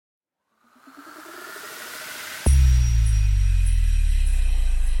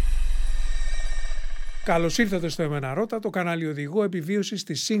Καλώς ήρθατε στο Εμένα Ρώτα, το κανάλι οδηγό επιβίωσης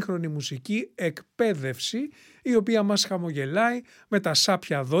στη σύγχρονη μουσική εκπαίδευση, η οποία μας χαμογελάει με τα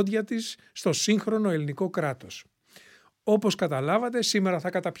σάπια δόντια της στο σύγχρονο ελληνικό κράτος. Όπως καταλάβατε, σήμερα θα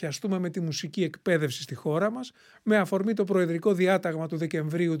καταπιαστούμε με τη μουσική εκπαίδευση στη χώρα μας, με αφορμή το Προεδρικό Διάταγμα του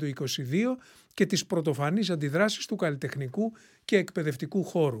Δεκεμβρίου του 2022 και τις πρωτοφανείς αντιδράσεις του καλλιτεχνικού και εκπαιδευτικού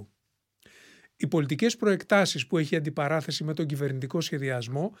χώρου. Οι πολιτικές προεκτάσεις που έχει αντιπαράθεση με τον κυβερνητικό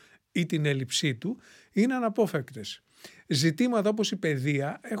σχεδιασμό ή την έλλειψή του είναι αναπόφευκτες. Ζητήματα όπως η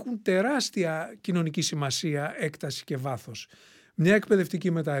παιδεία έχουν τεράστια κοινωνική σημασία, έκταση και βάθος. Μια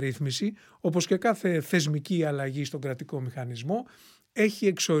εκπαιδευτική μεταρρύθμιση, όπως και κάθε θεσμική αλλαγή στον κρατικό μηχανισμό, έχει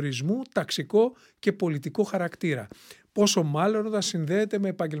εξορισμού, ταξικό και πολιτικό χαρακτήρα, πόσο μάλλον όταν συνδέεται με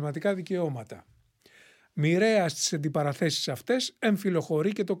επαγγελματικά δικαιώματα. Μοιραία στις αντιπαραθέσεις αυτές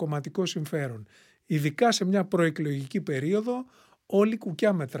εμφυλοχωρεί και το κομματικό συμφέρον. Ειδικά σε μια προεκλογική περίοδο όλοι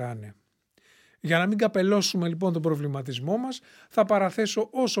κουκιά μετράνε. Για να μην καπελώσουμε λοιπόν τον προβληματισμό μας, θα παραθέσω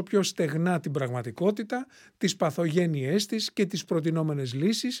όσο πιο στεγνά την πραγματικότητα, τις παθογένειές της και τις προτινόμενες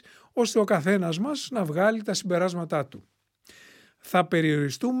λύσεις, ώστε ο καθένας μας να βγάλει τα συμπεράσματά του. Θα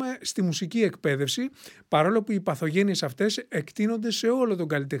περιοριστούμε στη μουσική εκπαίδευση, παρόλο που οι παθογένειες αυτές εκτείνονται σε όλο τον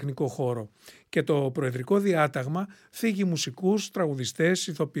καλλιτεχνικό χώρο και το Προεδρικό Διάταγμα θίγει μουσικούς, τραγουδιστές,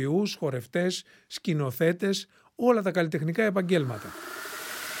 ηθοποιούς, χορευτές, σκηνοθέτες, όλα τα καλλιτεχνικά επαγγέλματα.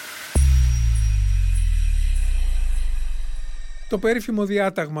 Το περίφημο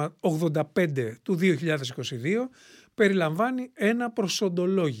Διάταγμα 85 του 2022 περιλαμβάνει ένα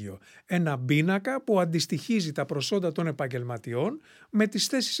προσοντολόγιο, ένα πίνακα που αντιστοιχίζει τα προσόντα των επαγγελματιών με τις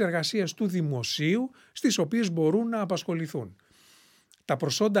θέσεις εργασίας του δημοσίου στις οποίες μπορούν να απασχοληθούν. Τα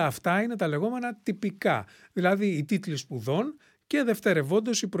προσόντα αυτά είναι τα λεγόμενα τυπικά, δηλαδή οι τίτλοι σπουδών και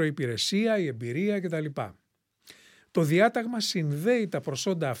δευτερευόντως η προϋπηρεσία, η εμπειρία κτλ. Το διάταγμα συνδέει τα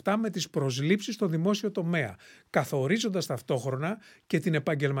προσόντα αυτά με τις προσλήψεις στο δημόσιο τομέα, καθορίζοντας ταυτόχρονα και την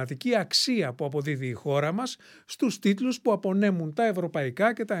επαγγελματική αξία που αποδίδει η χώρα μας στους τίτλους που απονέμουν τα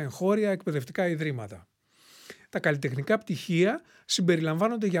ευρωπαϊκά και τα εγχώρια εκπαιδευτικά ιδρύματα. Τα καλλιτεχνικά πτυχία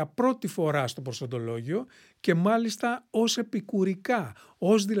συμπεριλαμβάνονται για πρώτη φορά στο προσοντολόγιο και μάλιστα ως επικουρικά,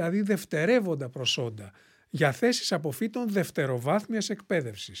 ως δηλαδή δευτερεύοντα προσόντα, για θέσεις αποφύτων δευτεροβάθμιας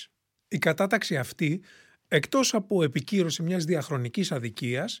εκπαίδευσης. Η κατάταξη αυτή, εκτός από επικύρωση μιας διαχρονικής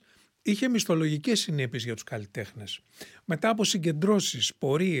αδικίας, είχε μισθολογικές συνέπειες για τους καλλιτέχνες. Μετά από συγκεντρώσεις,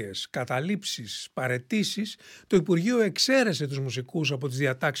 πορείες, καταλήψεις, παραιτήσεις, το Υπουργείο εξαίρεσε τους μουσικούς από τις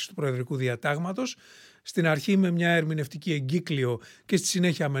διατάξεις του Προεδρικού Διατάγματος, στην αρχή με μια ερμηνευτική εγκύκλιο και στη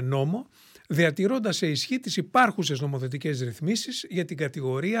συνέχεια με νόμο, διατηρώντας σε ισχύ τις υπάρχουσες νομοθετικές ρυθμίσεις για την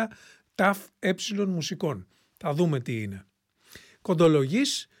κατηγορία ΤΑΦ-Ε μουσικών. Θα δούμε τι είναι.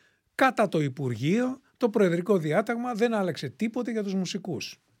 Κοντολογής, κατά το Υπουργείο, το Προεδρικό Διάταγμα δεν άλλαξε τίποτε για τους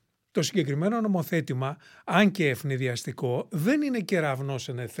μουσικούς. Το συγκεκριμένο νομοθέτημα, αν και ευνηδιαστικό, δεν είναι κεραυνός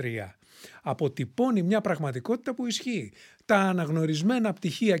εν αιθρία. Αποτυπώνει μια πραγματικότητα που ισχύει. Τα αναγνωρισμένα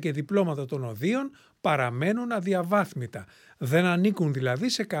πτυχία και διπλώματα των οδείων παραμένουν αδιαβάθμιτα. Δεν ανήκουν δηλαδή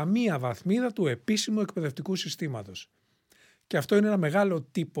σε καμία βαθμίδα του επίσημου εκπαιδευτικού συστήματος. Και αυτό είναι ένα μεγάλο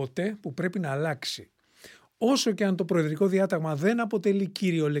τίποτε που πρέπει να αλλάξει. Όσο και αν το Προεδρικό Διάταγμα δεν αποτελεί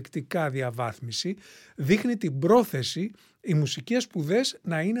κυριολεκτικά διαβάθμιση, δείχνει την πρόθεση οι μουσικές σπουδές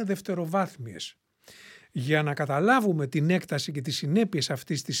να είναι δευτεροβάθμιες. Για να καταλάβουμε την έκταση και τις συνέπειες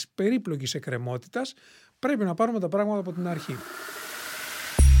αυτής της περίπλοκης εκκρεμότητας, πρέπει να πάρουμε τα πράγματα από την αρχή.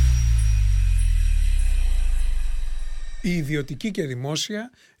 Η ιδιωτική και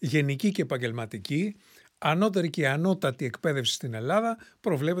δημόσια, γενική και επαγγελματική, ανώτερη και ανώτατη εκπαίδευση στην Ελλάδα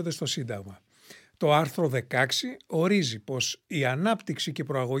προβλέπεται στο Σύνταγμα. Το άρθρο 16 ορίζει πως η ανάπτυξη και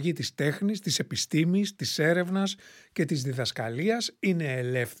προαγωγή της τέχνης, της επιστήμης, της έρευνας και της διδασκαλίας είναι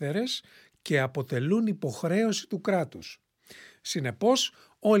ελεύθερες και αποτελούν υποχρέωση του κράτους. Συνεπώς,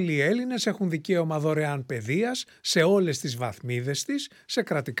 όλοι οι Έλληνες έχουν δικαίωμα δωρεάν παιδείας σε όλες τις βαθμίδες της σε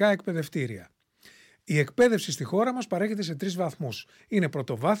κρατικά εκπαιδευτήρια. Η εκπαίδευση στη χώρα μας παρέχεται σε 3 βαθμούς. Είναι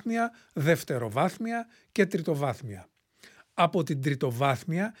πρωτοβάθμια, δευτεροβάθμια και τριτοβάθμια. Από την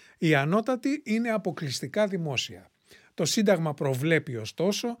τριτοβάθμια, η ανώτατη είναι αποκλειστικά δημόσια. Το Σύνταγμα προβλέπει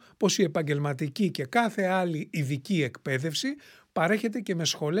ωστόσο πως η επαγγελματική και κάθε άλλη ειδική εκπαίδευση παρέχεται και με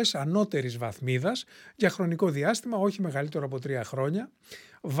σχολές ανώτερης βαθμίδας για χρονικό διάστημα όχι μεγαλύτερο από 3 χρόνια,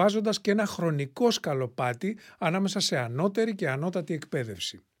 βάζοντας και ένα χρονικό σκαλοπάτι ανάμεσα σε ανώτερη και ανώτατη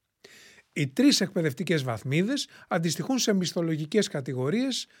εκπαίδευση. Οι 3 εκπαιδευτικές βαθμίδες αντιστοιχούν σε μισθολογικές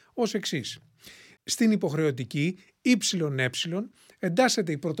κατηγορίες ως εξής. Στην υποχρεωτική ΙΕ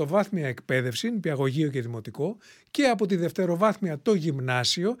εντάσσεται η πρωτοβάθμια εκπαίδευση, νηπιαγωγείο και δημοτικό, και από τη δευτεροβάθμια το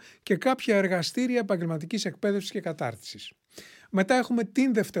γυμνάσιο και κάποια εργαστήρια επαγγελματικής εκπαίδευσης και κατάρτισης. Μετά έχουμε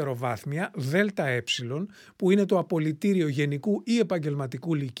την δευτεροβάθμια ΔΕ, που είναι το απολυτήριο γενικού ή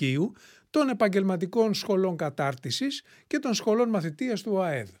επαγγελματικού λυκείου, των επαγγελματικών σχολών κατάρτισης και των σχολών μαθητείας του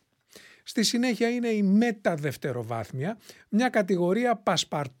ΟΑΕΔ. Στη συνέχεια είναι η μεταδευτεροβάθμια, μια κατηγορία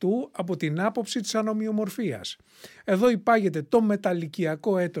πασπαρτού από την άποψη της ανομοιομορφίας. Εδώ υπάγεται το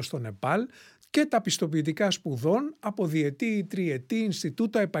μεταλυκειακό έτος στο Νεπάλ και τα πιστοποιητικά σπουδών από διετή ή τριετή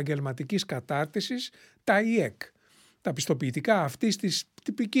Ινστιτούτα Επαγγελματικής Κατάρτισης, τα ΙΕΚ. Τα πιστοποιητικά αυτής της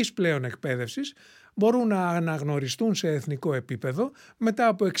τυπικής πλέον εκπαίδευσης μπορούν να αναγνωριστούν σε εθνικό επίπεδο μετά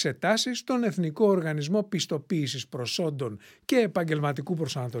από εξετάσεις στον Εθνικό Οργανισμό Πιστοποίησης Προσόντων και Επαγγελματικού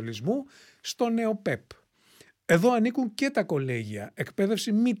Προσανατολισμού, στο ΝΕΟΠΕΠ. Εδώ ανήκουν και τα κολέγια,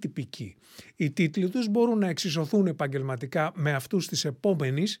 εκπαίδευση μη τυπική. Οι τίτλοι τους μπορούν να εξισωθούν επαγγελματικά με αυτούς της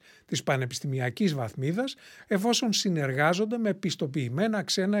επόμενης, της πανεπιστημιακής βαθμίδας, εφόσον συνεργάζονται με πιστοποιημένα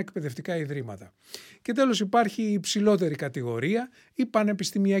ξένα εκπαιδευτικά ιδρύματα. Και τέλος υπάρχει η υψηλότερη κατηγορία, η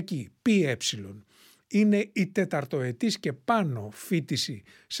πανεπιστημιακή, ΠΕ. Είναι η τεταρτοετής και πάνω φοιτηση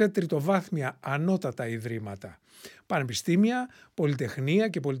σε τριτοβάθμια ανώτατα ιδρύματα. Πανεπιστήμια, πολυτεχνία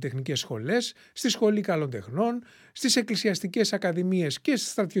και πολυτεχνικές σχολές, στη Σχολή Καλών Τεχνών, στις εκκλησιαστικές ακαδημίες και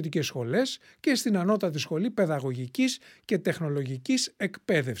στις στρατιωτικές σχολές και στην Ανώτατη Σχολή Παιδαγωγικής και Τεχνολογικής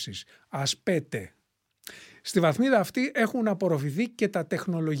Εκπαίδευσης, ΑΣΠΕΤΕ. Στη βαθμίδα αυτή έχουν απορροφηθεί και τα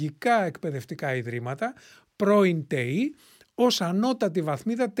τεχνολογικά εκπαιδευτικά ιδρύματα, πρώην ΤΕΗ, ως ανώτατη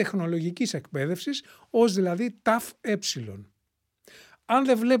βαθμίδα τεχνολογικής εκπαίδευσης, ως δηλαδή ΤΑΦ-Ε. Αν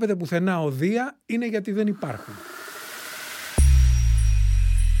δεν βλέπετε πουθενά οδεία, είναι γιατί δεν υπάρχουν.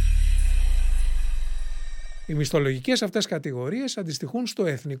 Οι μισθολογικές αυτές κατηγορίες αντιστοιχούν στο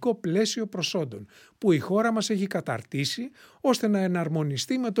εθνικό πλαίσιο προσόντων, που η χώρα μας έχει καταρτήσει ώστε να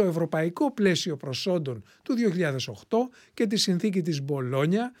εναρμονιστεί με το ευρωπαϊκό πλαίσιο προσόντων του 2008 και τη συνθήκη της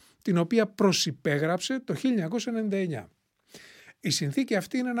Μπολόνια, την οποία προσυπέγραψε το 1999. Η συνθήκη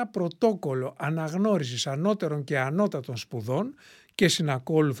αυτή είναι ένα πρωτόκολλο αναγνώρισης ανώτερων και ανώτατων σπουδών και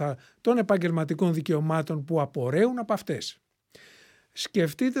συνακόλουθα των επαγγελματικών δικαιωμάτων που απορρέουν από αυτές.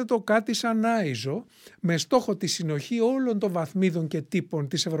 Σκεφτείτε το κάτι σαν άιζο με στόχο τη συνοχή όλων των βαθμίδων και τύπων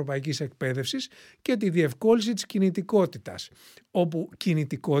της ευρωπαϊκής εκπαίδευσης και τη διευκόλυνση της κινητικότητας, όπου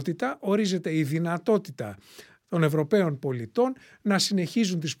κινητικότητα ορίζεται η δυνατότητα των Ευρωπαίων πολιτών να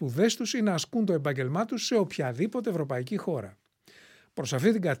συνεχίζουν τις σπουδές τους ή να ασκούν το επάγγελμά τους σε οποιαδήποτε ευρωπαϊκή χώρα. Προς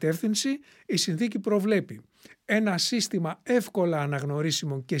αυτή την κατεύθυνση η συνθήκη προβλέπει ένα σύστημα εύκολα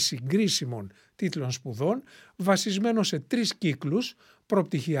αναγνωρίσιμων και συγκρίσιμων τίτλων σπουδών βασισμένο σε 3 κύκλους,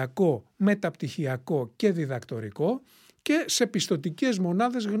 προπτυχιακό, μεταπτυχιακό και διδακτορικό, και σε πιστωτικές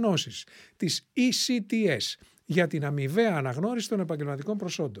μονάδες γνώσης, τις ECTS, για την αμοιβαία αναγνώριση των επαγγελματικών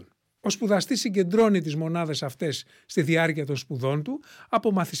προσόντων. Ο σπουδαστής συγκεντρώνει τις μονάδες αυτές στη διάρκεια των σπουδών του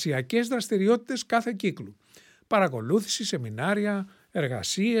από μαθησιακές δραστηριότητες κάθε κύκλου. Παρακολούθηση, σεμινάρια,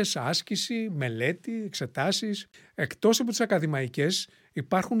 εργασίες, άσκηση, μελέτη, εξετάσεις. Εκτός από τις ακαδημαϊκές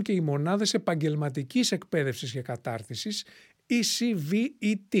υπάρχουν και οι μονάδες επαγγελματικής εκπαίδευσης και κατάρτισης,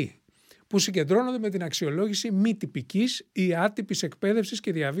 ECVET, που συγκεντρώνονται με την αξιολόγηση μη τυπικής ή άτυπης εκπαίδευσης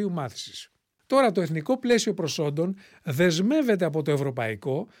και διαβίου μάθησης. Τώρα το εθνικό πλαίσιο προσόντων δεσμεύεται από το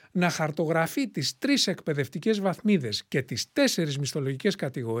ευρωπαϊκό να χαρτογραφεί τις 3 εκπαιδευτικές βαθμίδες και τις 4 μισθολογικές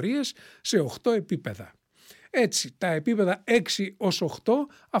κατηγορίες σε 8 επίπεδα. Έτσι, τα επίπεδα 6 ως 8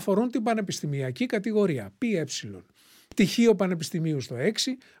 αφορούν την πανεπιστημιακή κατηγορία, ΠΕ, πτυχίο πανεπιστημίου στο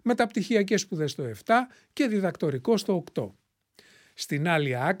 6, μεταπτυχιακές σπουδές στο 7 και διδακτορικό στο 8. Στην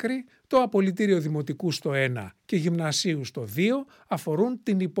άλλη άκρη, το απολυτήριο δημοτικού στο 1 και γυμνασίου στο 2 αφορούν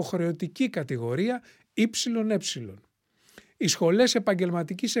την υποχρεωτική κατηγορία ΙΕ. Οι σχολές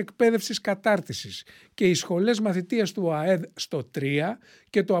επαγγελματικής εκπαίδευσης κατάρτισης και οι σχολές μαθητείας του ΟΑΕΔ στο 3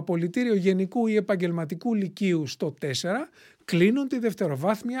 και το απολυτήριο γενικού ή επαγγελματικού λυκείου στο 4 κλείνουν τη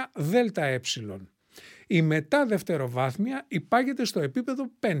δευτεροβάθμια ΔΕ. Η μετά δευτεροβάθμια υπάγεται στο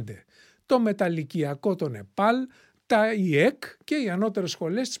επίπεδο 5, το μεταλυκειακό το Νεπάλ, τα ΙΕΚ και οι ανώτερες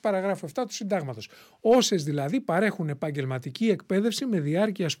σχολές της παραγράφου 7 του Συντάγματος, όσες δηλαδή παρέχουν επαγγελματική εκπαίδευση με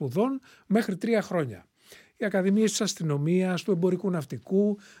διάρκεια σπουδών μέχρι 3 χρόνια. Οι ακαδημίες της αστυνομίας, του εμπορικού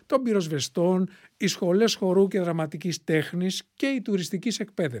ναυτικού, των πυροσβεστών, οι σχολές χορού και δραματικής τέχνης και η τουριστικής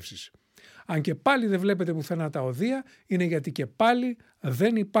εκπαίδευσης. Αν και πάλι δεν βλέπετε πουθενά τα οδεία, είναι γιατί και πάλι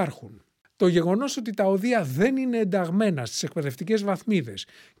δεν υπάρχουν. Το γεγονός ότι τα οδεία δεν είναι ενταγμένα στις εκπαιδευτικές βαθμίδες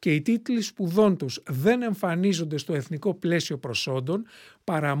και οι τίτλοι σπουδών τους δεν εμφανίζονται στο εθνικό πλαίσιο προσόντων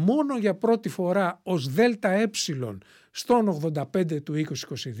παρά μόνο για πρώτη φορά ως ΔΕ στον 85 του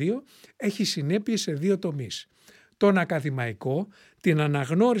 2022 έχει συνέπειες σε 2 τομείς. τον ακαδημαϊκό, την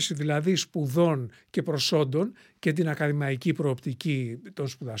αναγνώριση δηλαδή σπουδών και προσόντων και την ακαδημαϊκή προοπτική των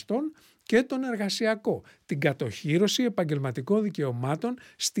σπουδαστών, και τον εργασιακό, την κατοχύρωση επαγγελματικών δικαιωμάτων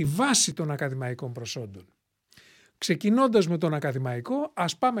στη βάση των ακαδημαϊκών προσόντων. Ξεκινώντας με τον ακαδημαϊκό,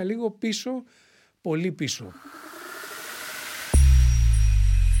 ας πάμε λίγο πίσω, πολύ πίσω.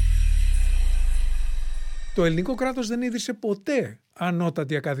 Το ελληνικό κράτος δεν ίδρυσε ποτέ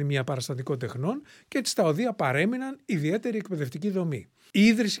ανώτατη Ακαδημία Παραστατικών Τεχνών και έτσι τα οδεία παρέμειναν ιδιαίτερη εκπαιδευτική δομή. Η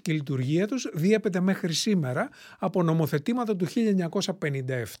ίδρυση και η λειτουργία τους διέπεται μέχρι σήμερα από νομοθετήματα του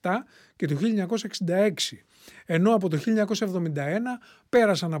 1957 και του 1966, ενώ από το 1971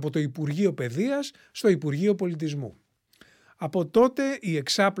 πέρασαν από το Υπουργείο Παιδείας στο Υπουργείο Πολιτισμού. Από τότε η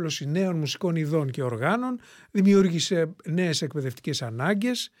εξάπλωση νέων μουσικών ειδών και οργάνων δημιούργησε νέες εκπαιδευτικές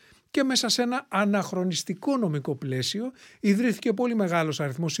ανάγκες και μέσα σε ένα αναχρονιστικό νομικό πλαίσιο ιδρύθηκε πολύ μεγάλος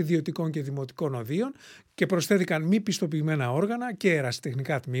αριθμός ιδιωτικών και δημοτικών οδείων και προσθέθηκαν μη πιστοποιημένα όργανα και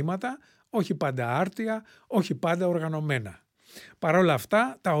ερασιτεχνικά τμήματα, όχι πάντα άρτια, όχι πάντα οργανωμένα. Παρ' όλα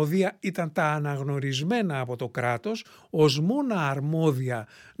αυτά, τα οδεία ήταν τα αναγνωρισμένα από το κράτος ως μόνα αρμόδια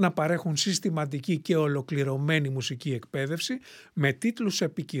να παρέχουν συστηματική και ολοκληρωμένη μουσική εκπαίδευση με τίτλους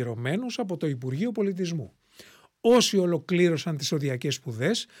επικυρωμένους από το Υπουργείο Πολιτισμού. Όσοι ολοκλήρωσαν τις οδειακές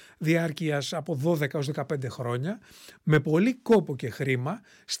σπουδές διάρκειας από 12 έως 15 χρόνια, με πολύ κόπο και χρήμα,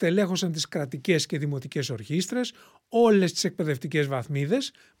 στελέχωσαν τις κρατικές και δημοτικές ορχήστρες, όλες τις εκπαιδευτικές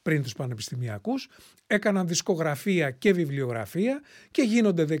βαθμίδες πριν τους πανεπιστημιακούς, έκαναν δισκογραφία και βιβλιογραφία και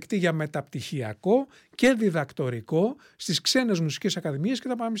γίνονται δεκτοί για μεταπτυχιακό και διδακτορικό στις ξένες μουσικές ακαδημίες και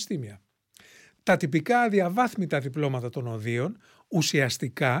τα πανεπιστήμια. Τα τυπικά αδιαβάθμιτα διπλώματα των οδείων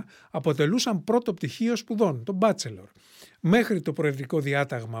ουσιαστικά αποτελούσαν πρώτο πτυχίο σπουδών, το bachelor, μέχρι το Προεδρικό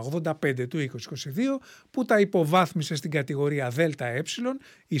Διάταγμα 85 του 2022 που τα υποβάθμισε στην κατηγορία ΔΕ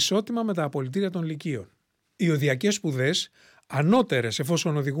ισότιμα με τα απολυτήρια των λυκείων. Οι οδειακές σπουδές, ανώτερες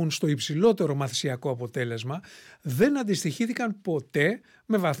εφόσον οδηγούν στο υψηλότερο μαθησιακό αποτέλεσμα, δεν αντιστοιχήθηκαν ποτέ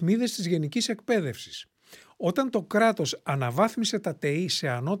με βαθμίδες της γενικής εκπαίδευσης. Όταν το κράτος αναβάθμισε τα ΤΕΗ σε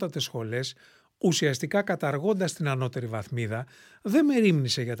ανώτατες σχολές, ουσιαστικά καταργώντας την ανώτερη βαθμίδα, δεν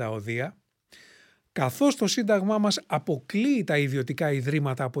μερίμνησε για τα οδεία. Καθώς το Σύνταγμά μας αποκλείει τα ιδιωτικά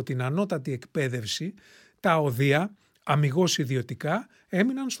ιδρύματα από την ανώτατη εκπαίδευση, τα οδεία, αμιγώς ιδιωτικά,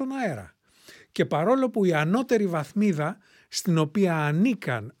 έμειναν στον αέρα. Και παρόλο που η ανώτερη βαθμίδα, στην οποία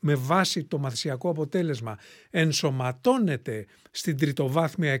ανήκαν με βάση το μαθησιακό αποτέλεσμα, ενσωματώνεται στην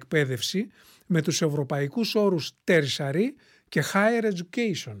τριτοβάθμια εκπαίδευση με τους ευρωπαϊκούς όρους tertiary και higher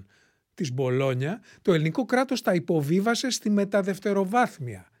education της Μπολόνια, το ελληνικό κράτος τα υποβίβασε στη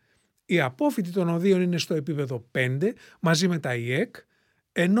μεταδευτεροβάθμια. Οι απόφοιτοι των οδείων είναι στο επίπεδο 5 μαζί με τα ΙΕΚ,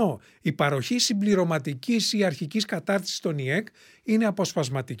 ενώ η παροχή συμπληρωματικής ή αρχικής κατάρτισης των ΙΕΚ είναι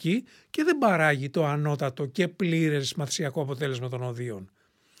αποσπασματική και δεν παράγει το ανώτατο και πλήρες μαθησιακό αποτέλεσμα των οδείων.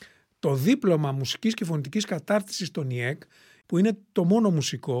 Το δίπλωμα μουσικής και φωνητικής κατάρτισης των ΙΕΚ, που είναι το μόνο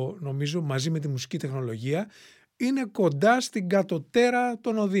μουσικό, νομίζω, μαζί με τη μουσική τεχνολογία, είναι κοντά στην κατωτέρα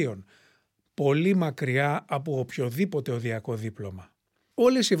των οδείων, πολύ μακριά από οποιοδήποτε οδειακό δίπλωμα.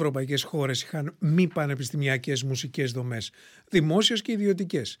 Όλες οι ευρωπαϊκές χώρες είχαν μη πανεπιστημιακές μουσικές δομές, δημόσιες και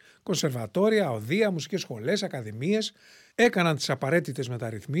ιδιωτικές. Κονσερβατόρια, οδεία, μουσικές σχολές, ακαδημίες, έκαναν τις απαραίτητες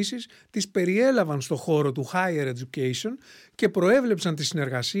μεταρρυθμίσεις, τις περιέλαβαν στο χώρο του higher education και προέβλεψαν τη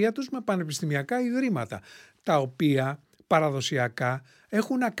συνεργασία τους με πανεπιστημιακά ιδρύματα, τα οποία παραδοσιακά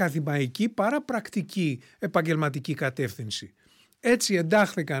έχουν ακαδημαϊκή παρά πρακτική επαγγελματική κατεύθυνση. Έτσι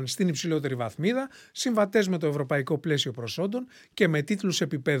εντάχθηκαν στην υψηλότερη βαθμίδα, συμβατές με το ευρωπαϊκό πλαίσιο προσόντων και με τίτλους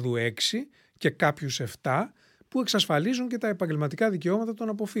επίπεδου 6 και κάποιους 7 που εξασφαλίζουν και τα επαγγελματικά δικαιώματα των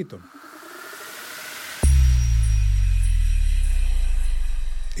αποφύτων.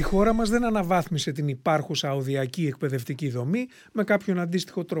 Η χώρα μας δεν αναβάθμισε την υπάρχουσα οδειακή εκπαιδευτική δομή με κάποιον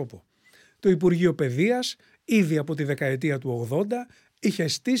αντίστοιχο τρόπο. Το Υπουργείο Παιδείας, ήδη από τη δεκαετία του 80, είχε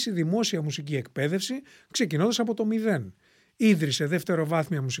στήσει δημόσια μουσική εκπαίδευση ξεκινώντας από το 0. Ίδρυσε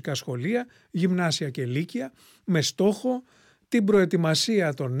δευτεροβάθμια μουσικά σχολεία, γυμνάσια και λύκεια με στόχο την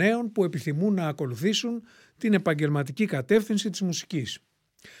προετοιμασία των νέων που επιθυμούν να ακολουθήσουν την επαγγελματική κατεύθυνση της μουσικής.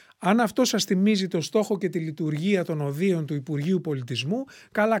 Αν αυτό σας θυμίζει το στόχο και τη λειτουργία των οδείων του Υπουργείου Πολιτισμού,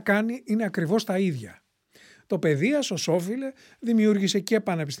 καλά κάνει, είναι ακριβώς τα ίδια. Το Παιδείας ως όφιλε δημιούργησε και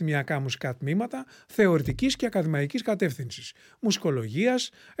πανεπιστημιακά μουσικά τμήματα θεωρητικής και ακαδημαϊκής κατεύθυνσης, μουσικολογίας,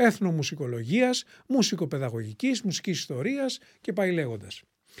 εθνομουσικολογίας, μουσικοπαιδαγωγικής, μουσικής ιστορίας και πάει λέγοντας.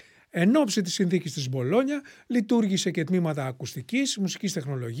 Εν ώψη της συνθήκης της Μπολόνια λειτουργήσε και τμήματα ακουστικής, μουσικής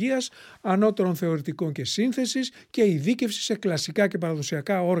τεχνολογίας, ανώτερων θεωρητικών και σύνθεσης και ειδίκευση σε κλασικά και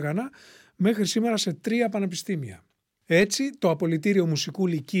παραδοσιακά όργανα μέχρι σήμερα σε 3 πανεπιστήμια. Έτσι, το απολυτήριο μουσικού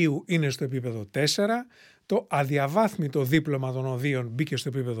λυκείου είναι στο επίπεδο 4, Το αδιαβάθμιτο δίπλωμα των οδείων μπήκε στο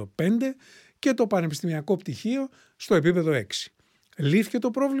επίπεδο 5 και το πανεπιστημιακό πτυχίο στο επίπεδο 6. Λύθηκε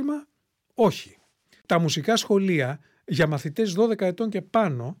το πρόβλημα? Όχι. Τα μουσικά σχολεία για μαθητές 12 ετών και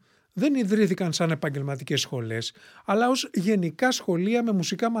πάνω δεν ιδρύθηκαν σαν επαγγελματικές σχολές, αλλά ως γενικά σχολεία με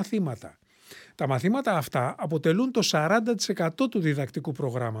μουσικά μαθήματα. Τα μαθήματα αυτά αποτελούν το 40% του διδακτικού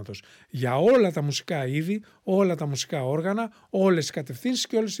προγράμματος για όλα τα μουσικά είδη, όλα τα μουσικά όργανα, όλες τις κατευθύνσεις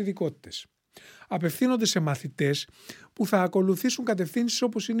και όλες τις ειδικότητες. Απευθύνονται σε μαθητές που θα ακολουθήσουν κατευθύνσεις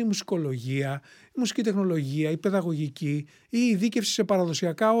όπως είναι η μουσικολογία, η μουσική τεχνολογία, η παιδαγωγική ή η ειδίκευση σε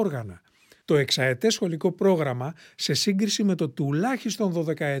παραδοσιακά όργανα. Το εξαετές σχολικό πρόγραμμα, σε σύγκριση με το τουλάχιστον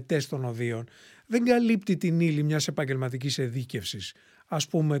 12ετές των οδείων, δεν καλύπτει την ύλη μιας επαγγελματικής ειδίκευσης, ας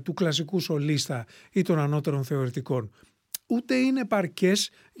πούμε του κλασικού σολίστα ή των ανώτερων θεωρητικών, ούτε είναι επαρκές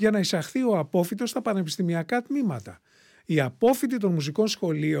για να εισαχθεί ο απόφοιτος στα πανεπιστημιακά τμήματα. Οι απόφοιτοι των μουσικών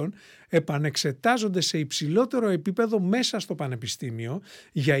σχολείων επανεξετάζονται σε υψηλότερο επίπεδο μέσα στο πανεπιστήμιο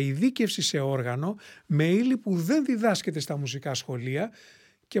για ειδίκευση σε όργανο με ύλη που δεν διδάσκεται στα μουσικά σχολεία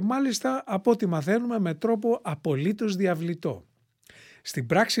και μάλιστα από ό,τι μαθαίνουμε με τρόπο απολύτως διαβλητό. Στην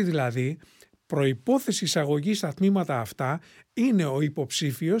πράξη δηλαδή, προϋπόθεση εισαγωγής στα τμήματα αυτά είναι ο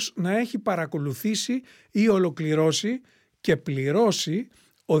υποψήφιος να έχει παρακολουθήσει ή ολοκληρώσει και πληρώσει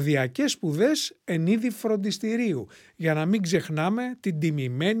οδειακές σπουδές εν είδη φροντιστηρίου, για να μην ξεχνάμε την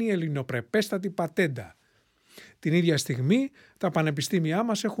τιμημένη ελληνοπρεπέστατη πατέντα. Την ίδια στιγμή τα πανεπιστήμια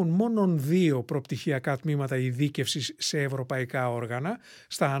μας έχουν μόνον 2 προπτυχιακά τμήματα ειδίκευσης σε ευρωπαϊκά όργανα,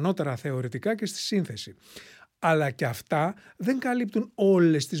 στα ανώτερα θεωρητικά και στη σύνθεση. Αλλά και αυτά δεν καλύπτουν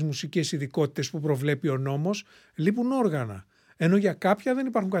όλες τις μουσικές ειδικότητες που προβλέπει ο νόμος, λείπουν όργανα, ενώ για κάποια δεν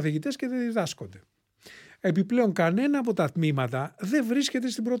υπάρχουν καθηγητές και δεν διδάσκονται. Επιπλέον κανένα από τα τμήματα δεν βρίσκεται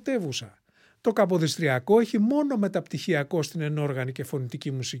στην πρωτεύουσα. Το καποδιστριακό έχει μόνο μεταπτυχιακό στην ενόργανη και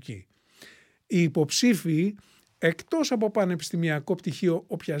φωνητική μουσική. Οι υποψήφοι, εκτός από πανεπιστημιακό πτυχίο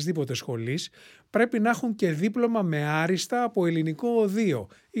οποιασδήποτε σχολής, πρέπει να έχουν και δίπλωμα με άριστα από ελληνικό οδείο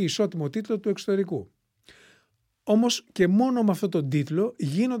ή ισότιμο τίτλο του εξωτερικού. Όμως και μόνο με αυτόν τον τίτλο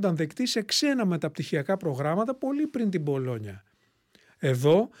γίνονταν δεκτοί σε ξένα μεταπτυχιακά προγράμματα πολύ πριν την Μπολόνια.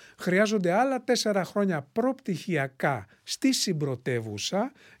 Εδώ χρειάζονται άλλα 4 χρόνια προπτυχιακά στη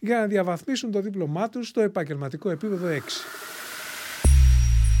συμπρωτεύουσα για να διαβαθμίσουν το δίπλωμά τους στο επαγγελματικό επίπεδο 6.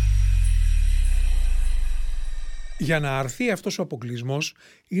 Για να αρθεί αυτός ο αποκλεισμός,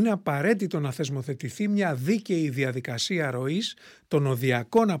 είναι απαραίτητο να θεσμοθετηθεί μια δίκαιη διαδικασία ροής των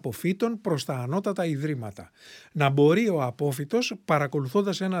οδειακών αποφύτων προς τα ανώτατα ιδρύματα. Να μπορεί ο απόφοιτος,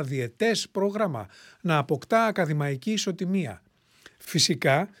 παρακολουθώντας ένα διετές πρόγραμμα, να αποκτά ακαδημαϊκή ισοτιμία.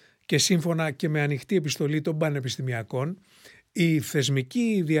 Φυσικά και σύμφωνα και με ανοιχτή επιστολή των πανεπιστημιακών, η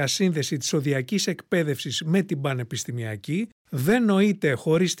θεσμική διασύνδεση της οδειακής εκπαίδευσης με την πανεπιστημιακή δεν νοείται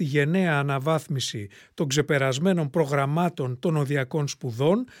χωρίς τη γενναία αναβάθμιση των ξεπερασμένων προγραμμάτων των οδειακών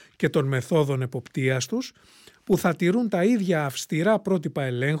σπουδών και των μεθόδων εποπτείας τους, που θα τηρούν τα ίδια αυστηρά πρότυπα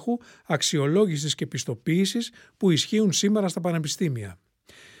ελέγχου, αξιολόγησης και πιστοποίησης που ισχύουν σήμερα στα πανεπιστήμια.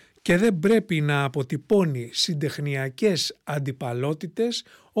 Και δεν πρέπει να αποτυπώνει συντεχνιακές αντιπαλότητες,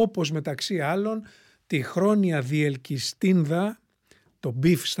 όπως μεταξύ άλλων τη χρόνια διελκυστίνδα, το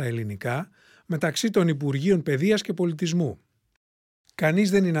μπιφ στα ελληνικά, μεταξύ των Υπουργείων Παιδείας και Πολιτισμού. Κανείς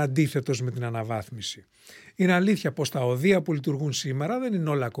δεν είναι αντίθετος με την αναβάθμιση. Είναι αλήθεια πως τα οδεία που λειτουργούν σήμερα δεν είναι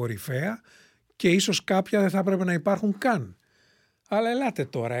όλα κορυφαία και ίσως κάποια δεν θα έπρεπε να υπάρχουν καν. Αλλά ελάτε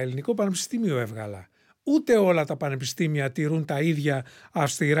τώρα, ελληνικό πανεπιστήμιο έβγαλα. Ούτε όλα τα πανεπιστήμια τηρούν τα ίδια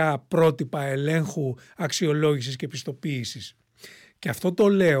αυστηρά πρότυπα ελέγχου, αξιολόγησης και πιστοποίησης. Και αυτό το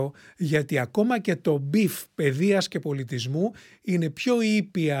λέω γιατί ακόμα και το μπιφ παιδείας και πολιτισμού είναι πιο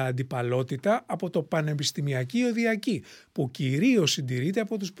ήπια αντιπαλότητα από το πανεπιστημιακή οδειακή, που κυρίως συντηρείται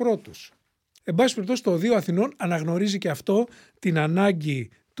από τους πρώτους. Εν πάση περιπτώσει, το Οδείο Αθηνών αναγνωρίζει και αυτό την ανάγκη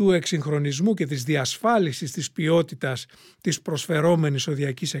του εξυγχρονισμού και της διασφάλισης της ποιότητας της προσφερόμενης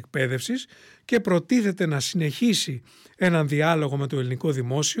οδειακής εκπαίδευσης και προτίθεται να συνεχίσει έναν διάλογο με το ελληνικό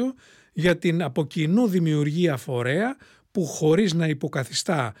δημόσιο για την από κοινού δημιουργία φορέα που χωρίς να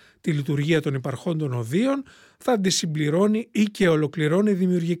υποκαθιστά τη λειτουργία των υπαρχόντων οδείων θα τη συμπληρώνει ή και ολοκληρώνει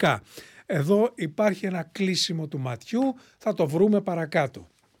δημιουργικά. Εδώ υπάρχει ένα κλείσιμο του ματιού, θα το βρούμε παρακάτω.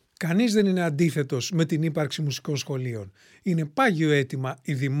 Κανείς δεν είναι αντίθετος με την ύπαρξη μουσικών σχολείων. Είναι πάγιο αίτημα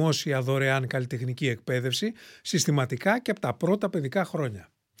η δημόσια δωρεάν καλλιτεχνική εκπαίδευση συστηματικά και από τα πρώτα παιδικά χρόνια.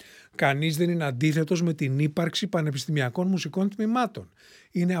 Κανείς δεν είναι αντίθετος με την ύπαρξη πανεπιστημιακών μουσικών τμήματων.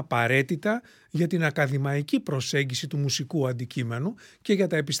 Είναι απαραίτητα για την ακαδημαϊκή προσέγγιση του μουσικού αντικείμενου και για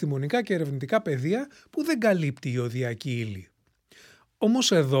τα επιστημονικά και ερευνητικά πεδία που δεν καλύπτει η οδειακή ύλη.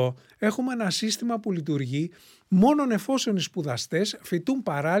 Όμως εδώ έχουμε ένα σύστημα που λειτουργεί μόνον εφόσον οι σπουδαστές φοιτούν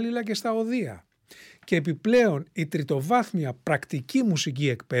παράλληλα και στα οδεία. Και επιπλέον η τριτοβάθμια πρακτική μουσική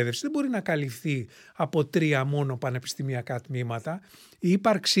εκπαίδευση δεν μπορεί να καλυφθεί από 3 μόνο πανεπιστημιακά τμήματα. Η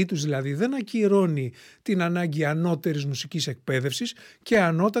ύπαρξή τους δηλαδή δεν ακυρώνει την ανάγκη ανώτερης μουσικής εκπαίδευσης και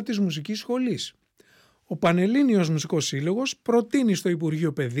ανώτατης μουσικής σχολής. Ο Πανελλήνιος Μουσικός Σύλλογος προτείνει στο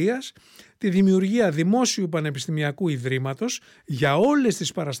Υπουργείο Παιδείας τη δημιουργία δημόσιου πανεπιστημιακού ιδρύματος για όλες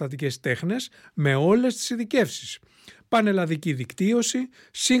τις παραστατικές τέχνες με όλες τις ειδικεύσεις. Πανελλαδική δικτύωση,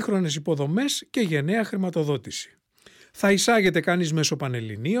 σύγχρονες υποδομές και γενναία χρηματοδότηση. Θα εισάγεται κανείς μέσω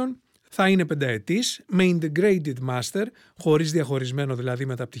πανελληνίων, θα είναι 5ετής με integrated master, χωρίς διαχωρισμένο δηλαδή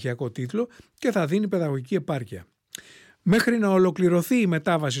μεταπτυχιακό τίτλο και θα δίνει παιδαγωγική επάρκεια. Μέχρι να ολοκληρωθεί η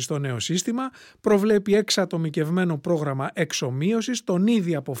μετάβαση στο νέο σύστημα, προβλέπει εξατομικευμένο πρόγραμμα εξομοίωσης των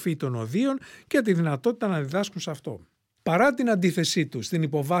ήδη αποφύτων οδείων και τη δυνατότητα να διδάσκουν σε αυτό. Παρά την αντίθεσή του στην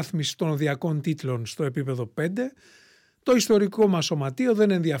υποβάθμιση των οδειακών τίτλων στο επίπεδο 5, το ιστορικό μας σωματείο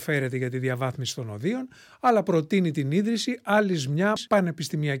δεν ενδιαφέρεται για τη διαβάθμιση των οδείων, αλλά προτείνει την ίδρυση άλλης μιας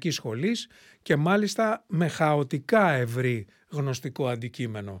πανεπιστημιακής σχολής και μάλιστα με χαοτικά ευρύ γνωστικό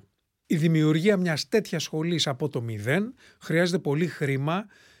αντικείμενο. Η δημιουργία μιας τέτοιας σχολής από το 0 χρειάζεται πολύ χρήμα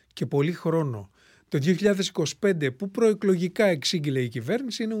και πολύ χρόνο. Το 2025 που προεκλογικά εξήγηλε η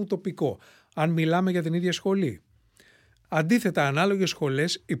κυβέρνηση είναι ουτοπικό, αν μιλάμε για την ίδια σχολή. Αντίθετα, ανάλογες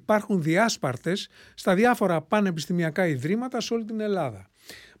σχολές υπάρχουν διάσπαρτες στα διάφορα πανεπιστημιακά ιδρύματα σε όλη την Ελλάδα.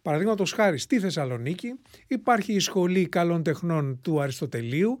 Παραδείγματος χάρη στη Θεσσαλονίκη υπάρχει η Σχολή Καλών Τεχνών του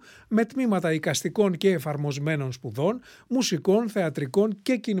Αριστοτελείου με τμήματα εικαστικών και εφαρμοσμένων σπουδών, μουσικών, θεατρικών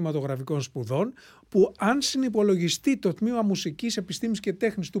και κινηματογραφικών σπουδών που αν συνυπολογιστεί το τμήμα μουσικής, επιστήμης και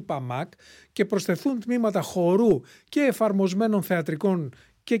τέχνης του ΠΑΜΑΚ και προσθεθούν τμήματα χορού και εφαρμοσμένων θεατρικών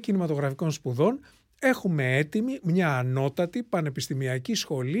και κινηματογραφικών σπουδών, έχουμε έτοιμη μια ανώτατη πανεπιστημιακή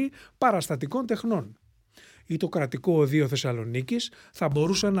σχολή παραστατικών τεχνών. Ή το κρατικό οδείο Θεσσαλονίκης θα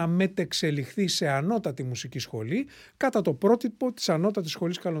μπορούσε να μετεξελιχθεί σε ανώτατη μουσική σχολή κατά το πρότυπο της ανώτατης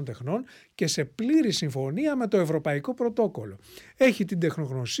σχολής καλών τεχνών και σε πλήρη συμφωνία με το ευρωπαϊκό πρωτόκολλο. Έχει την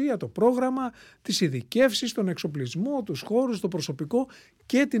τεχνογνωσία, το πρόγραμμα, τις ειδικεύσεις, τον εξοπλισμό, τους χώρους, το προσωπικό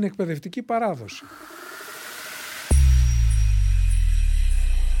και την εκπαιδευτική παράδοση.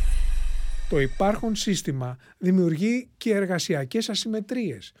 Το υπάρχον σύστημα δημιουργεί και εργασιακές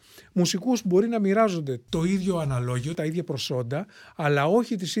ασυμμετρίες. Μουσικούς μπορεί να μοιράζονται το ίδιο αναλόγιο, τα ίδια προσόντα, αλλά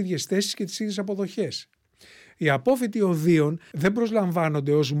όχι τις ίδιες θέσεις και τις ίδιες αποδοχές. Οι απόφοιτοι οδείων δεν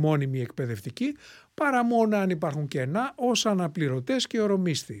προσλαμβάνονται ως μόνιμοι εκπαιδευτικοί, παρά μόνο αν υπάρχουν κενά ως αναπληρωτές και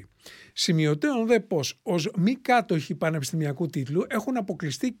ορομίσθοι. Σημειωτέων δε πως ως μη κάτοχοι πανεπιστημιακού τίτλου έχουν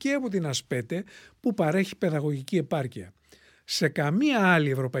αποκλειστεί και από την ΑΣΠΕΤΕ που παρέχει παιδαγωγική επάρκεια. Σε καμία άλλη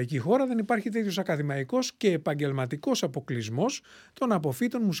ευρωπαϊκή χώρα δεν υπάρχει τέτοιος ακαδημαϊκός και επαγγελματικός αποκλεισμός των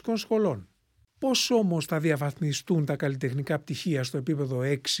αποφύτων μουσικών σχολών. Πώς όμως θα διαβαθμιστούν τα καλλιτεχνικά πτυχία στο επίπεδο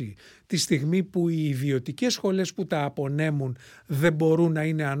 6 τη στιγμή που οι ιδιωτικές σχολές που τα απονέμουν δεν μπορούν να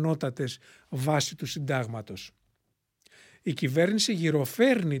είναι ανώτατες βάσει του συντάγματος? Η κυβέρνηση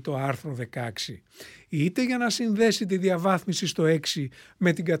γυροφέρνει το άρθρο 16 είτε για να συνδέσει τη διαβάθμιση στο 6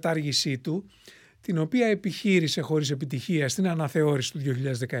 με την κατάργησή του, την οποία επιχείρησε χωρίς επιτυχία στην αναθεώρηση του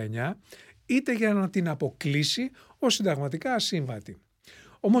 2019, είτε για να την αποκλείσει ως συνταγματικά ασύμβατη.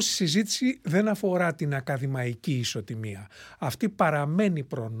 Όμως η συζήτηση δεν αφορά την ακαδημαϊκή ισοτιμία. Αυτή παραμένει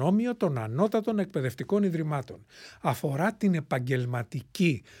προνόμιο των ανώτατων εκπαιδευτικών ιδρυμάτων. Αφορά την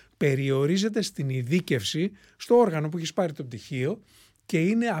επαγγελματική, περιορίζεται στην ειδίκευση, στο όργανο που έχει πάρει το πτυχίο, και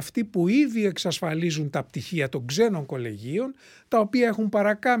είναι αυτοί που ήδη εξασφαλίζουν τα πτυχία των ξένων κολεγίων, τα οποία έχουν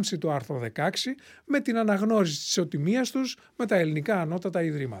παρακάμψει το άρθρο 16 με την αναγνώριση της ισοτιμίας τους με τα ελληνικά ανώτατα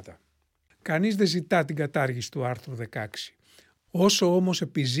ιδρύματα. Κανείς δεν ζητά την κατάργηση του άρθρου 16. Όσο όμως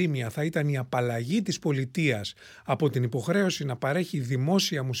επιζήμια θα ήταν η απαλλαγή της πολιτείας από την υποχρέωση να παρέχει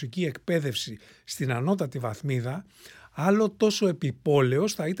δημόσια μουσική εκπαίδευση στην ανώτατη βαθμίδα, άλλο τόσο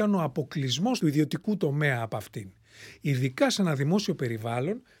επιπόλαιος θα ήταν ο αποκλεισμός του ιδιωτικού τομέα από αυτήν. Ειδικά σε ένα δημόσιο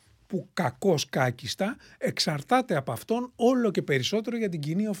περιβάλλον που κακώς κάκιστα εξαρτάται από αυτόν όλο και περισσότερο για την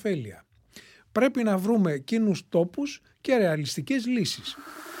κοινή ωφέλεια. Πρέπει να βρούμε κοινούς τόπους και ρεαλιστικές λύσεις.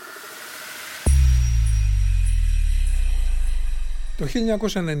 Το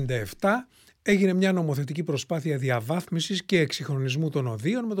 1997 έγινε μια νομοθετική προσπάθεια διαβάθμισης και εξυγχρονισμού των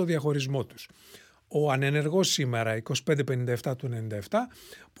οδείων με το διαχωρισμό τους. Ο ανενεργός σήμερα 2557 του 97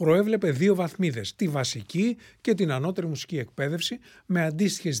 προέβλεπε 2 βαθμίδες, τη βασική και την ανώτερη μουσική εκπαίδευση με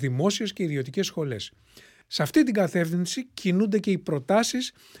αντίστοιχες δημόσιες και ιδιωτικές σχολές. Σε αυτή την κατεύθυνση κινούνται και οι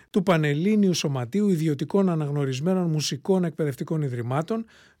προτάσεις του Πανελλήνιου Σωματείου Ιδιωτικών Αναγνωρισμένων Μουσικών Εκπαιδευτικών Ιδρυμάτων,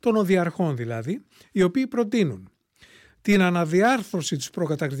 των οδιαρχών δηλαδή, οι οποίοι προτείνουν την αναδιάρθρωση της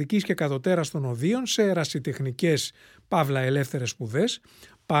προκαταρκτικής και κατωτέρας των οδείων σε ερασιτεχνικές παύλα ελεύθερες σπουδές,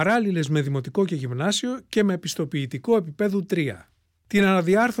 παράλληλες με δημοτικό και γυμνάσιο και με επιστοποιητικό επίπεδου 3. Την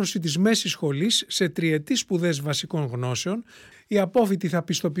αναδιάρθρωση της μέσης σχολής σε τριετής σπουδές βασικών γνώσεων. Οι απόφοιτοι θα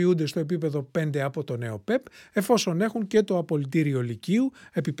πιστοποιούνται στο επίπεδο 5 από το νέο ΠΕΠ, εφόσον έχουν και το απολυτήριο λυκείου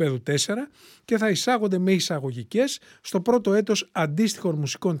επίπεδου 4 και θα εισάγονται με εισαγωγικές στο πρώτο έτος αντίστοιχων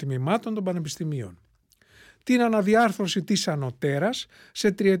μουσικών τμήματων των πανεπιστημίων. Την αναδιάρθρωση της ανωτέρας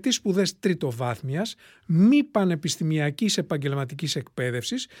σε τριετής σπουδές τριτοβάθμιας μη πανεπιστημιακής επαγγελματικής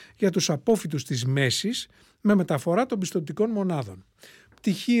εκπαίδευσης για τους απόφοιτους της μέσης με μεταφορά των πιστωτικών μονάδων.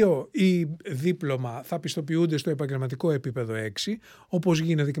 Πτυχίο ή δίπλωμα θα πιστοποιούνται στο επαγγελματικό επίπεδο 6, όπως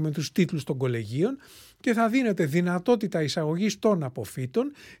γίνεται και με τους τίτλους των κολεγίων, και θα δίνεται δυνατότητα εισαγωγής των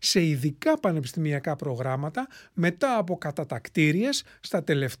αποφύτων σε ειδικά πανεπιστημιακά προγράμματα μετά από κατατακτήριες στα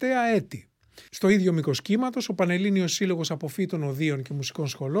τελευταία έτη. Στο ίδιο μήκος κύματος, ο Πανελλήνιος Σύλλογος Αποφύτων Οδείων και Μουσικών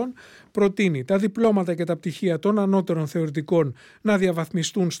Σχολών προτείνει τα διπλώματα και τα πτυχία των ανώτερων θεωρητικών να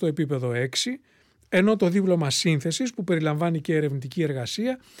διαβαθμιστούν στο επίπεδο 6, ενώ το δίπλωμα σύνθεσης, που περιλαμβάνει και ερευνητική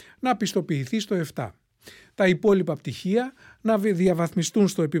εργασία, να πιστοποιηθεί στο 7. Τα υπόλοιπα πτυχία να διαβαθμιστούν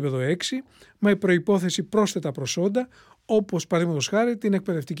στο επίπεδο 6 με προϋπόθεση πρόσθετα προσόντα, όπως παραδείγματος χάρη την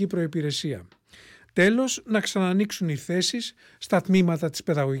εκπαιδευτική προϋπηρεσία. Τέλος, να ξανανοίξουν οι θέσεις στα τμήματα της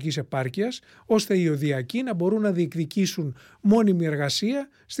παιδαγωγικής επάρκειας, ώστε οι οδιακοί να μπορούν να διεκδικήσουν μόνιμη εργασία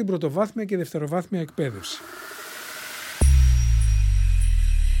στην πρωτοβάθμια και δευτεροβάθμια εκπαίδευση.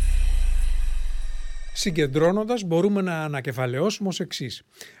 Συγκεντρώνοντας, μπορούμε να ανακεφαλαιώσουμε ως εξής.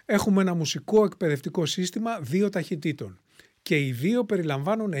 Έχουμε ένα μουσικό εκπαιδευτικό σύστημα 2 ταχυτήτων και οι 2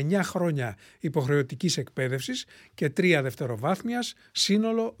 περιλαμβάνουν 9 χρόνια υποχρεωτικής εκπαίδευσης και 3 δευτεροβάθμιας,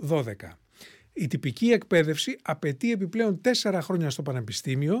 σύνολο 12. Η τυπική εκπαίδευση απαιτεί επιπλέον 4 χρόνια στο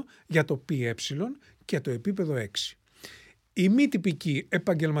πανεπιστήμιο για το ΠΕ και το επίπεδο 6. Η μη τυπική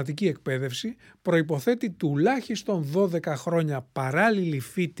επαγγελματική εκπαίδευση προϋποθέτει τουλάχιστον 12 χρόνια παράλληλη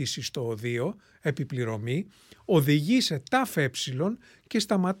φοιτηση στο οδείο, επιπληρωμή, οδηγεί σε ΤΑΦ και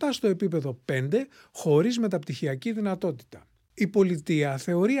σταματά στο επίπεδο 5 χωρίς μεταπτυχιακή δυνατότητα. Η πολιτεία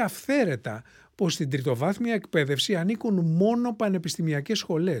θεωρεί αυθαίρετα πως στην τριτοβάθμια εκπαίδευση ανήκουν μόνο πανεπιστημιακές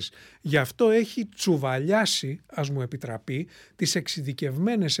σχολές. Γι' αυτό έχει τσουβαλιάσει, ας μου επιτραπεί, τις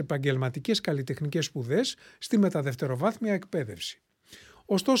εξειδικευμένες επαγγελματικές καλλιτεχνικές σπουδές στη μεταδευτεροβάθμια εκπαίδευση.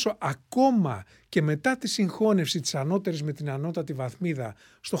 Ωστόσο, ακόμα και μετά τη συγχώνευση της ανώτερης με την ανώτατη βαθμίδα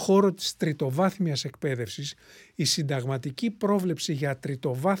στο χώρο της τριτοβάθμιας εκπαίδευσης, η συνταγματική πρόβλεψη για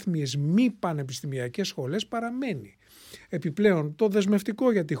τριτοβάθμιες μη πανεπιστημιακές σχολές παραμένει. Επιπλέον, το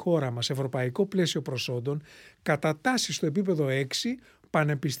δεσμευτικό για τη χώρα μας ευρωπαϊκό πλαίσιο προσόντων κατατάσσει στο επίπεδο 6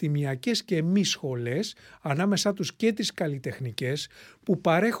 πανεπιστημιακές και μη σχολές, ανάμεσά τους και τις καλλιτεχνικές, που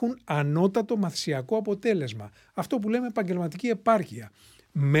παρέχουν ανώτατο μαθησιακό αποτέλεσμα, αυτό που λέμε επαγγελματική επάρκεια,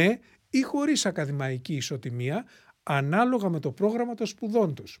 με ή χωρίς ακαδημαϊκή ισοτιμία, ανάλογα με το πρόγραμμα των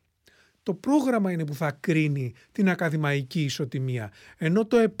σπουδών τους. Το πρόγραμμα είναι που θα κρίνει την ακαδημαϊκή ισοτιμία, ενώ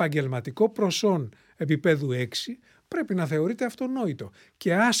το επαγγελματικό προσόν επίπεδου 6 πρέπει να θεωρείται αυτονόητο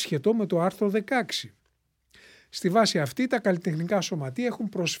και άσχετο με το άρθρο 16. Στη βάση αυτή, τα καλλιτεχνικά σωματεία έχουν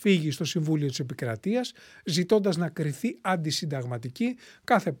προσφύγει στο Συμβούλιο της Επικρατείας, ζητώντας να κριθεί αντισυνταγματική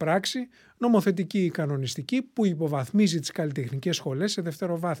κάθε πράξη, νομοθετική ή κανονιστική, που υποβαθμίζει τις καλλιτεχνικές σχολές σε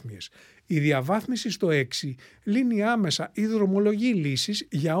δευτεροβάθμιες. Η διαβάθμιση στο 6 λύνει άμεσα ή δρομολογεί λύσεις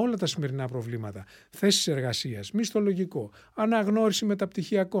για όλα τα σημερινά προβλήματα: θέσεις εργασίας, μισθολογικό, αναγνώριση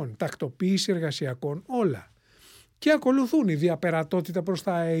μεταπτυχιακών, τακτοποίηση εργασιακών, όλα. Και ακολουθούν η διαπερατότητα προς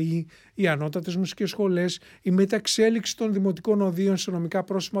τα ΑΕΗ, οι ανώτατες μουσικές σχολές, η μεταξέλιξη των δημοτικών οδείων σε νομικά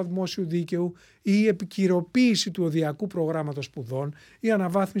πρόσημα δημόσιου δίκαιου, η επικυροποίηση του οδειακού προγράμματος σπουδών, η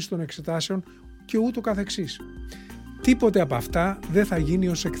αναβάθμιση των εξετάσεων και ούτω καθεξής. Τίποτε από αυτά δεν θα γίνει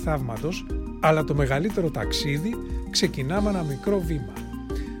ως εκ θαύματος, αλλά το μεγαλύτερο ταξίδι ξεκινά με ένα μικρό βήμα.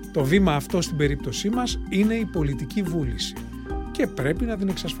 Το βήμα αυτό στην περίπτωσή μας είναι η πολιτική βούληση και πρέπει να την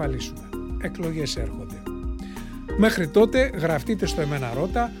εξασφαλίσουμε. Εκλογές έρχονται. Μέχρι τότε γραφτείτε στο Εμένα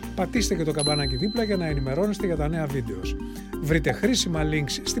Ρώτα, πατήστε και το καμπανάκι δίπλα για να ενημερώνεστε για τα νέα βίντεο. Βρείτε χρήσιμα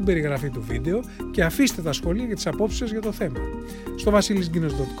links στην περιγραφή του βίντεο και αφήστε τα σχόλια για τις απόψεις σας για το θέμα. Στο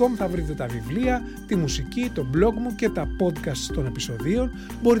vasilisginos.com θα βρείτε τα βιβλία, τη μουσική, το blog μου και τα podcast των επεισοδίων.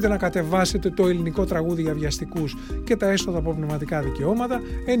 Μπορείτε να κατεβάσετε το ελληνικό τραγούδι για βιαστικούς και τα έσοδα από πνευματικά δικαιώματα,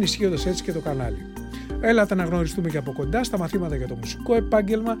 ενισχύοντας έτσι και το κανάλι. Έλατε να γνωριστούμε και από κοντά στα μαθήματα για το μουσικό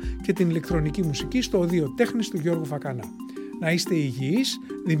επάγγελμα και την ηλεκτρονική μουσική στο Οδείο Τέχνης του Γιώργου Φακανά. Να είστε υγιείς,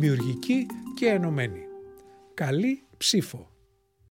 δημιουργικοί και ενωμένοι. Καλή ψήφο!